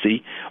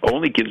diplomacy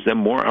only gives them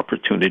more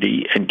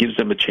opportunity and gives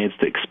them a chance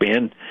to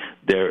expand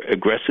their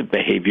aggressive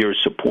behavior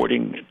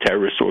supporting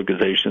terrorist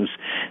organizations.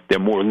 They're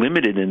more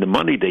limited in the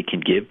money they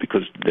can give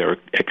because their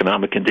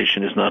economic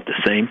condition is not the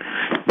same,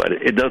 but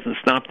it doesn't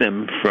stop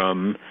them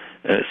from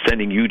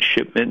sending huge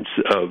shipments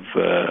of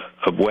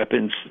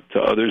weapons to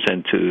others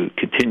and to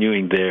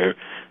continuing their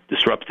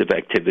disruptive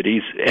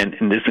activities, and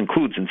this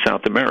includes in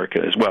South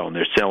America as well, and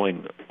they're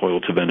selling oil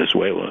to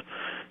Venezuela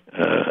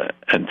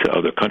and to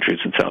other countries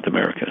in South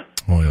America.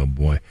 Oh,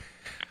 boy.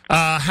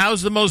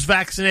 How's the most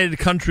vaccinated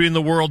country in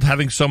the world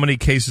having so many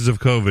cases of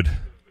COVID?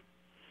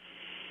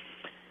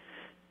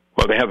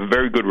 Well, they have a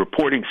very good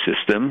reporting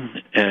system,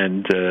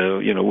 and,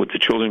 with the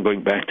children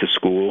going back to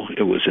school,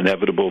 it was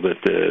inevitable that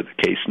the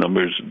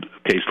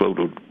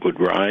caseload would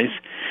rise.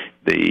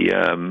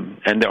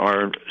 And there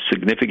are a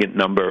significant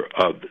number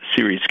of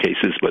serious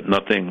cases, but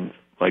nothing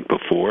like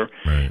before.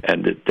 Right.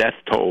 And the death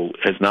toll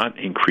has not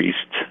increased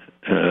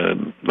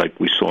like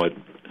we saw it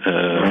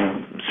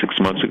 6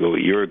 months ago, a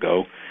year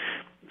ago.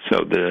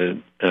 So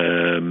they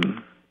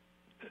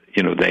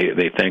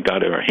thank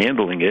God are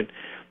handling it,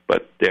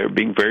 but they're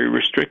being very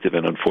restrictive.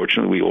 And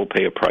unfortunately, we all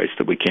pay a price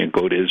that we can't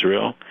go to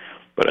Israel.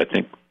 But I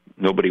think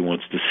nobody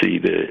wants to see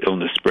the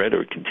illness spread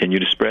or continue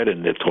to spread,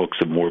 and there talks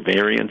of more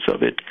variants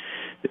of it.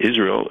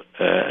 Israel,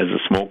 as a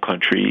small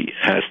country,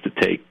 has to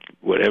take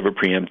whatever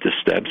preemptive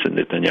steps, and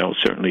Netanyahu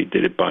certainly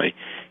did it by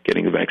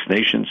getting the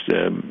vaccinations.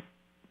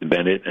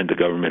 Bennett and the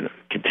government are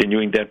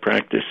continuing that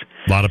practice.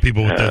 A lot of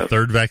people with their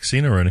third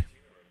vaccine already.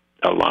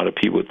 A lot of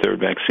people with third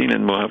vaccine,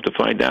 and we'll have to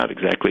find out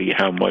exactly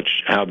how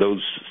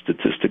those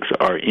statistics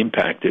are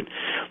impacted.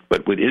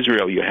 But with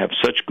Israel, you have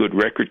such good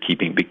record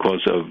keeping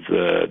because of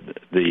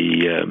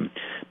the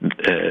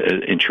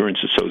insurance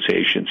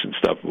associations and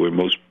stuff where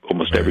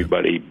almost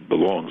everybody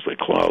belongs, like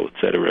Klal, et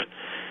cetera.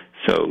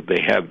 So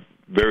they have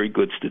very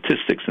good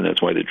statistics, and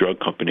that's why the drug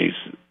companies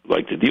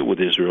like to deal with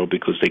Israel,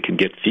 because they can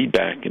get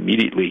feedback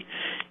immediately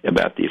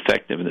about the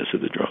effectiveness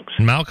of the drugs.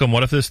 Malcolm,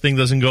 what if this thing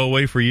doesn't go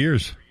away for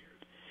years?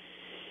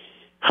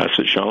 Chas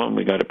v'shalom,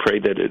 we got to pray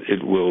that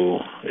it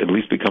will at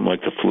least become like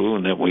the flu,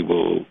 and that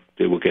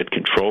they will get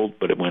controlled.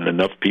 But when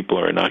enough people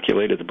are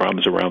inoculated, the problem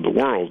is around the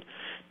world,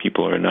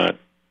 people are not.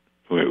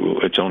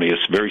 It's only a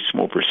very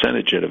small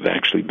percentage that have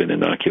actually been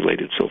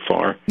inoculated so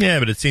far. Yeah,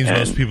 but it seems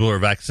most people are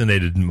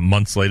vaccinated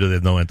months later. They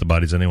have no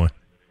antibodies anyway.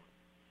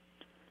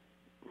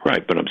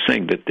 Right, but I'm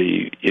saying that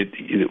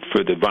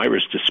for the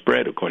virus to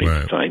spread, according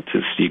to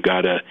scientists, you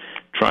got to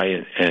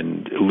try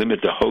and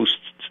limit the hosts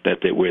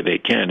where they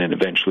can, and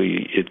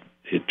eventually it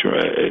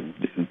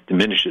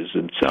diminishes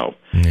itself.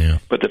 Yeah.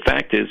 But the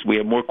fact is, we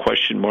have more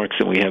question marks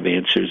than we have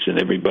answers, and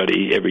every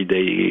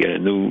day you get a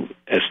new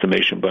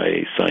estimation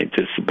by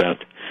scientists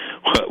about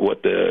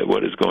what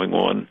is going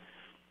on.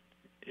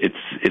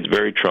 It's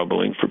very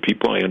troubling for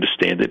people. I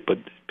understand it, but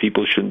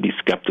people shouldn't be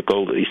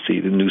skeptical. They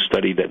see the new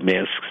study that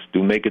masks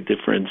do make a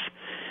difference.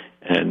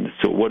 And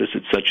so what is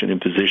it such an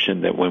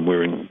imposition that when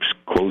we're in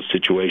closed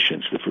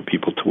situations for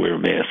people to wear a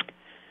mask?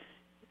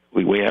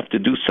 We have to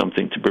do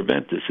something to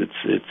prevent this.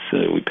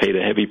 We paid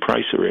a heavy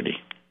price already.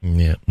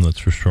 Yeah, that's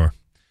for sure.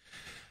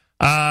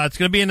 It's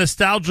going to be a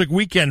nostalgic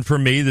weekend for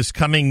me. This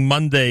coming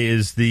Monday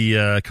is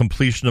the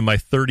completion of my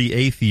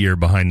 38th year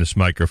behind this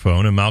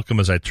microphone. And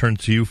Malcolm, as I turn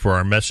to you for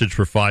our message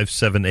for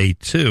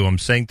 5782, I'm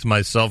saying to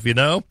myself, in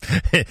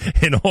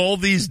all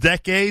these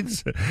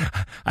decades,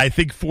 I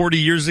think 40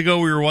 years ago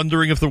we were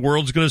wondering if the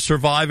world's going to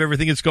survive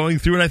everything it's going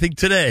through. And I think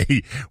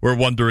today we're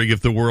wondering if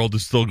the world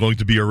is still going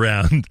to be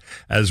around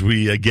as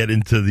we get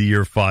into the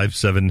year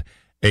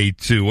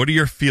 5782. What are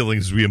your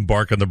feelings as we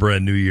embark on the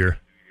brand new year?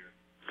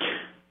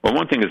 Well,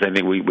 one thing is I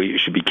think we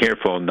should be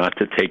careful not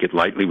to take it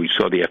lightly. We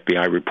saw the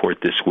FBI report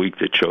this week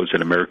that shows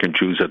that American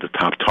Jews are the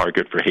top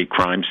target for hate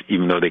crimes,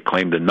 even though they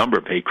claim the number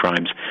of hate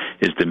crimes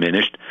is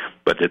diminished.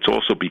 But it's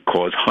also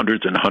because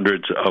hundreds and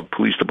hundreds of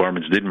police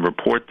departments didn't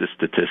report the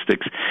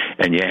statistics,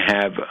 and you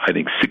have, I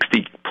think,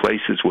 60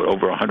 places with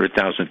over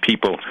 100,000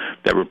 people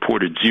that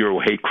reported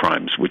zero hate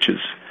crimes, which is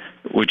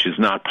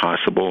not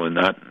possible and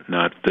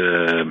not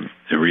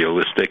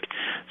realistic.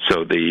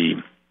 So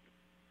the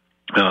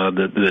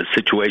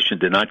situation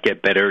did not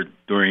get better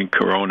during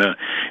Corona.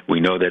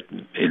 We know that,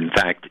 in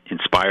fact,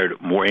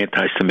 inspired more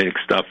anti-Semitic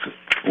stuff.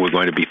 We're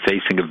going to be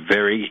facing a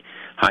very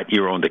hot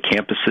year on the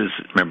campuses.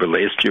 Remember,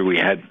 last year we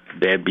had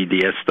bad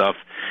BDS stuff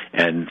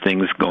and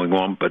things going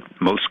on, but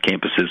most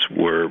campuses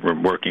were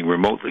working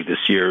remotely.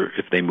 This year,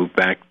 if they move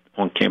back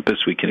on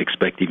campus, we can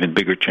expect even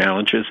bigger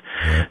challenges.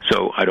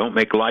 So I don't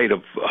make light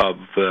of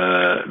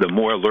the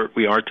more alert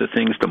we are to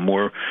things, the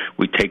more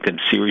we take them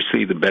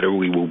seriously, the better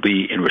we will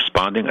be in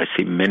responding. I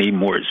see many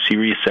more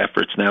serious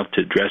efforts now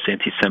to address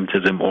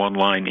anti-Semitism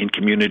online in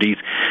communities,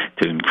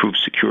 to improve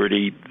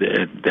security.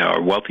 There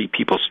are wealthy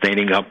people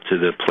standing up to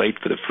the plate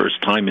for the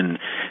first time in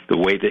the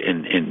way that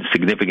in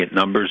significant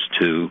numbers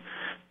to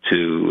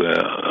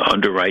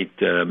underwrite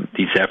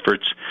these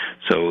efforts.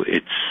 So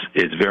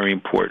it's very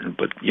important.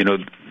 But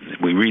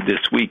we read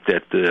this week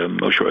that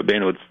Moshe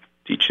Rabbeinu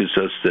teaches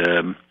us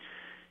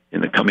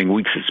in the coming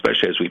weeks,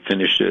 especially as we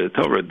finish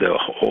Torah,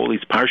 all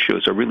these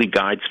parshas are really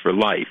guides for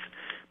life.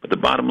 But the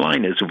bottom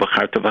line is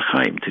uvacharta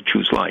v'chaim, to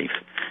choose life.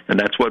 And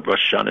that's what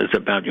Rosh Hashanah is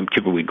about. Yom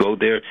Kippur, we go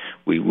there,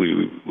 we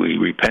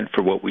repent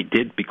for what we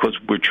did because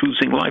we're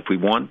choosing life. We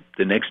want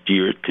the next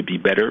year to be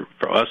better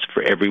for us,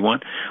 for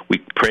everyone. We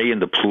pray in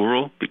the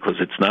plural because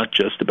it's not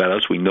just about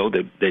us. We know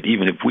that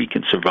even if we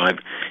can survive,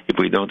 if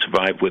we don't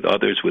survive with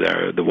others, with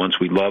the ones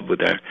we love,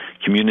 with our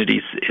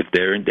communities, if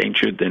they're in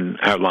danger, then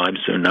our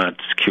lives are not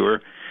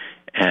secure.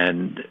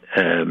 And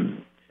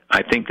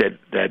I think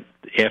that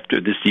after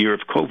this year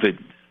of COVID,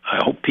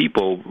 I hope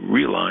people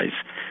realize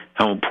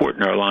how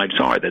important our lives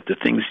are, that the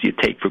things you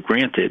take for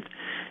granted,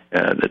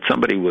 that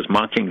somebody was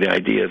mocking the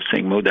idea of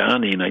saying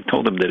Modani, and I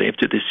told them that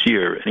after this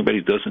year, anybody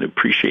who doesn't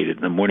appreciate it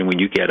in the morning when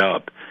you get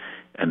up,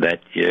 and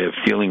that you're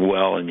feeling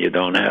well and you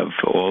don't have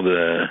all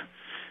the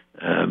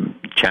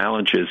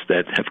challenges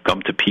that have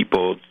come to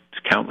people,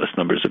 countless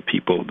numbers of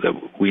people, that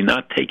we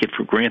not take it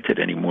for granted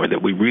anymore,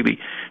 that we really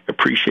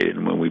appreciate it.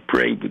 And when we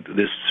pray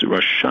this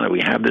Rosh Hashanah,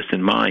 we have this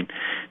in mind,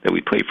 that we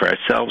pray for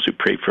ourselves, we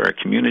pray for our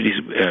communities,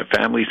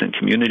 families and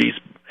communities,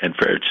 and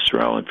for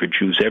Israel and for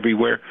Jews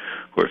everywhere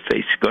who are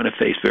going to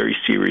face very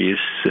serious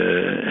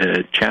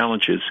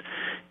challenges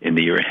in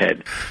the year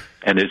ahead.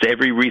 And there's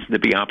every reason to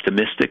be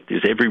optimistic.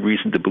 There's every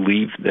reason to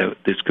believe that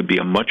this could be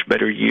a much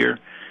better year,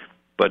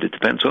 but it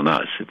depends on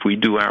us. If we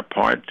do our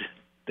part,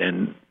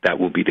 then that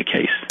will be the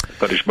case.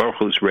 Kadosh Baruch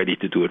Hu is ready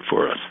to do it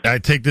for us. I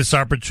take this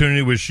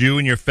opportunity to wish you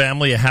and your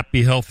family a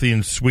happy, healthy,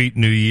 and sweet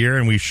new year,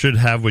 and we should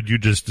have what you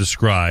just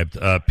described,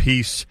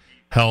 peace,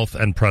 health,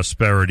 and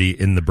prosperity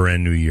in the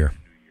brand new year.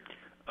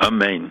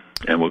 Amen.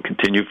 And we'll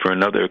continue for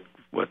another,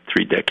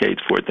 3 decades,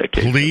 4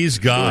 decades? Please,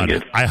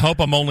 God. I hope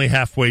I'm only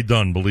halfway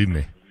done, believe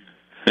me.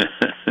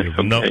 You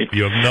have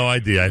no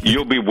idea.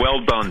 You'll be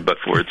well done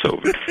before it's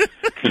over.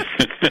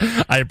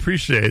 I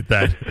appreciate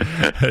that.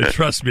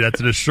 Trust me,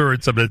 that's an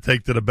assurance I'm going to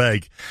take to the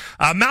bank.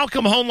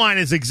 Malcolm Hoenlein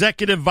is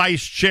Executive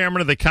Vice Chairman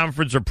of the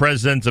Conference of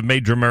Presidents of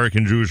Major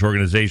American Jewish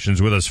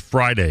Organizations, with us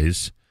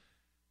Fridays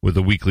with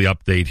a weekly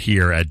update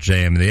here at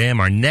JM in the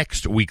AM. Our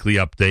next weekly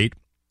update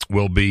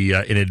will be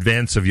in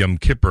advance of Yom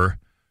Kippur,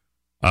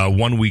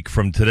 1 week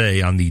from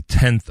today on the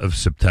 10th of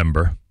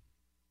September.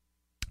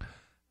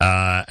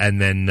 And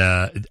then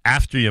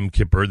after Yom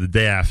Kippur, the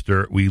day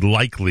after, we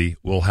likely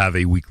will have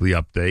a weekly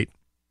update.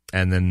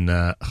 And then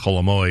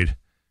Chol HaMoed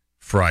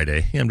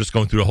Friday. I'm just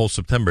going through the whole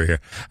September here.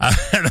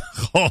 And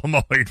Chol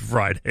HaMoed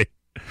Friday.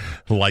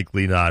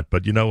 Likely not.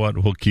 But you know what?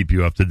 We'll keep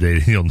you up to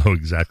date. You'll know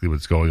exactly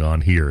what's going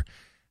on here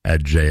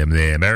at JM in the AM.